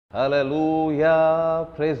Hallelujah.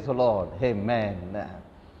 Praise the Lord. Amen.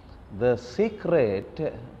 The secret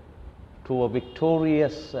to a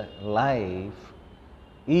victorious life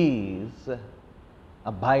is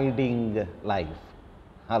abiding life.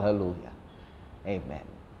 Hallelujah. Amen.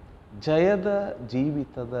 ಜಯದ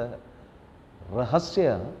ಜೀವಿತದ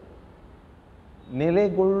ರಹಸ್ಯ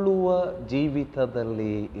ನೆಲೆಗೊಳ್ಳುವ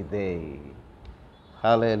ಜೀವಿತದಲ್ಲಿ ಇದೆ.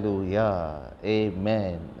 Hallelujah.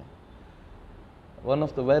 Amen. One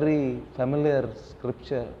of the very familiar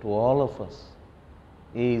scripture to all of us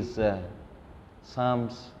is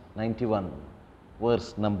Psalms 91, verse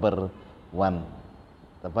number 1.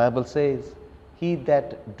 The Bible says, "He that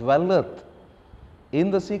dwelleth in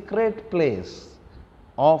the secret place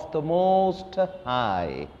of the Most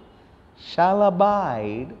High shall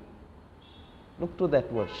abide," look to that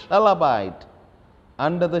word, shall abide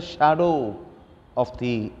under the shadow of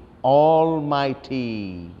the Almighty.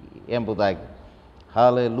 ಎಂಬುದಾಗಿ.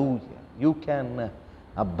 Hallelujah. You can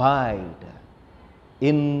abide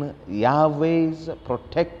in Yahweh's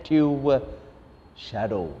protective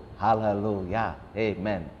shadow. Hallelujah.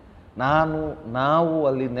 Amen. ನಾವು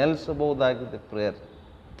ಅಲ್ಲಿ ನೆಲೆಸಬಹುದಾಗಿದೆ. Prayer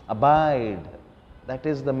abide, that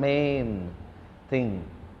is the main thing.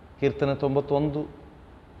 ಕೀರ್ತನೆ 91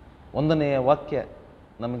 1ನೇ ವಾಕ್ಯ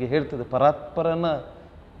ನಮಗೆ ಹೇಳ್ತದೆ, ಪರಾತ್ಪರನ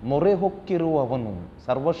ಮೊರೆ ಹೊಕ್ಕಿರುವವನು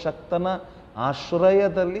ಸರ್ವಶಕ್ತನ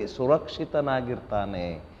ಆಶ್ರಯದಲ್ಲಿ ಸುರಕ್ಷಿತನಾಗಿರ್ತಾನೆ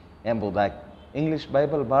ಎಂಬುದಾಗಿ. ಇಂಗ್ಲಿಷ್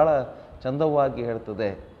ಬೈಬಲ್ ಭಾಳ ಚಂದವಾಗಿ ಹೇಳ್ತದೆ,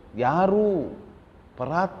 ಯಾರು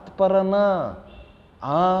ಪರಾತ್ಪರನ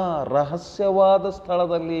ಆ ರಹಸ್ಯವಾದ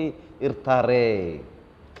ಸ್ಥಳದಲ್ಲಿ ಇರ್ತಾರೆ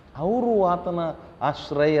ಅವರು ಆತನ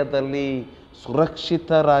ಆಶ್ರಯದಲ್ಲಿ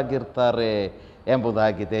ಸುರಕ್ಷಿತರಾಗಿರ್ತಾರೆ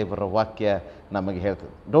ಎಂಬುದಾಗಿ ದೇವರ ವಾಕ್ಯ ನಮಗೆ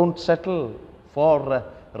ಹೇಳ್ತದೆ. Don't settle for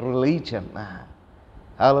religion.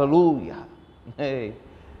 Hallelujah. Hey.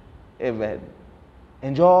 Amen.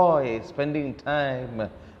 Enjoy spending time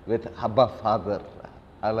with Abba Father.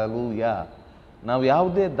 Hallelujah. ನಾವು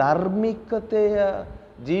ಯಾವುದೇ ಧಾರ್ಮಿಕತೆಯ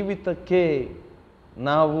ಜೀವಿತಕ್ಕೆ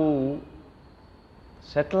ನಾವು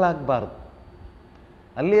ಸೆಟಲ್ ಆಗಬಾರ್ದು,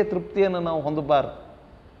 ಅಲ್ಲಿಯೇ ತೃಪ್ತಿಯನ್ನು ನಾವು ಹೊಂದಬಾರ್ದು.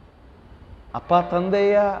 ಅಪ್ಪ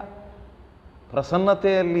ತಂದೆಯ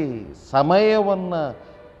ಪ್ರಸನ್ನತೆಯಲ್ಲಿ ಸಮಯವನ್ನು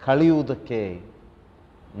ಕಳೆಯುವುದಕ್ಕೆ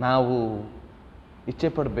ನಾವು ಇಚ್ಛೆ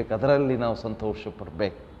ಪಡಬೇಕು, ಅದರಲ್ಲಿ ನಾವು ಸಂತೋಷ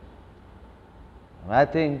ಪಡಬೇಕು. I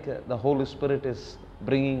think the Holy Spirit is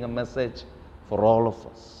bringing a message for all of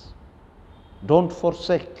us. Don't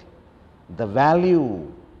forsake the value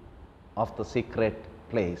of the secret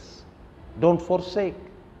place. Don't forsake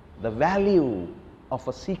the value of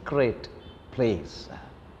a secret place.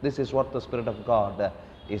 This is what the Spirit of God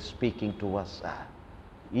is speaking to us.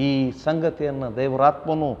 ಈ ಸಂಗತಿಯನ್ನು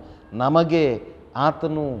ದೇವರಾತ್ಮನು ನಮಗೆ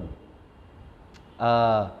ಆತನು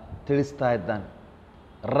ತಿಳಿಸ್ತಾ ಇದ್ದಾನೆ.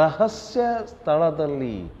 ರಹಸ್ಯ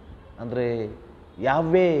ಸ್ಥಳದಲ್ಲಿ ಅಂದರೆ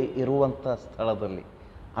ಯಾವೇ ಇರುವಂಥ ಸ್ಥಳದಲ್ಲಿ,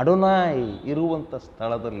 ಅಡೋನಾಯ್ ಇರುವಂಥ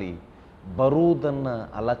ಸ್ಥಳದಲ್ಲಿ ಬರುವುದನ್ನು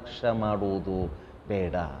ಅಲಕ್ಷ್ಯ ಮಾಡುವುದು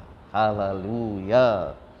ಬೇಡ. Hallelujah.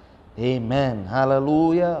 Amen.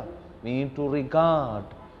 Hallelujah. We need to regard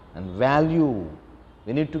and value.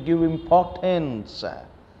 We need to give importance.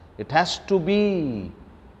 It has to be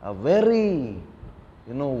a very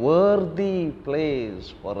worthy place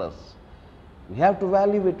for us. We have to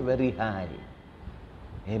value it very high.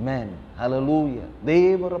 Amen. Hallelujah.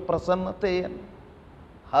 ದೇವರ ಪ್ರಸನ್ನತೆಯನ್ನು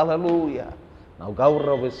Hallelujah ನಾವು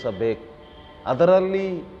ಗೌರವಿಸಬೇಕು. ಅದರಲ್ಲಿ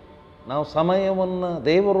ನಾವು ಸಮಯವನ್ನು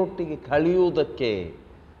ದೇವರೊಟ್ಟಿಗೆ ಕಳೆಯುವುದಕ್ಕೆ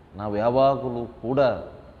ನಾವು ಯಾವಾಗಲೂ ಕೂಡ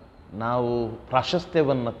ನಾವು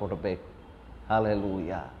ಪ್ರಾಶಸ್ತ್ಯವನ್ನು ಕೊಡಬೇಕು.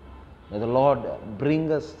 Hallelujah. May the Lord bring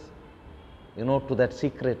us to that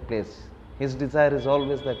secret place. His desire is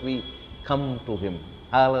always that we come to Him.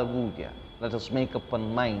 Hallelujah. Let us make up our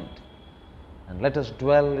mind and let us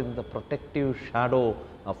dwell in the protective shadow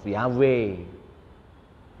of Yahweh,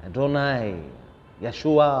 Adonai,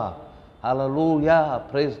 Yeshua. Hallelujah.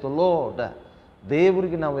 Praise the Lord.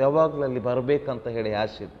 ದೇವರಿಗೆ ನಾವು ಯಾವಾಗಲೂ ಅಲ್ಲಿ ಬರಬೇಕಂತ ಹೇಳಿ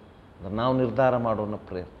ಆಸೆ ಇದೆ. ನಾವು ನಿರ್ಧಾರ ಮಾಡೋಣ.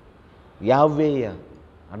 Prayer ಯಾವ್ವೇಯ,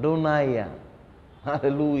 ಅಡೋನಾಯ,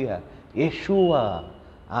 Hallelujah, ಯೇಶುವ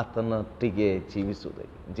ಆತನೊಟ್ಟಿಗೆ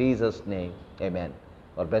ಜೀವಿಸುವುದಕ್ಕೆ. Jesus name. Amen.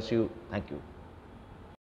 God bless you. Thank you.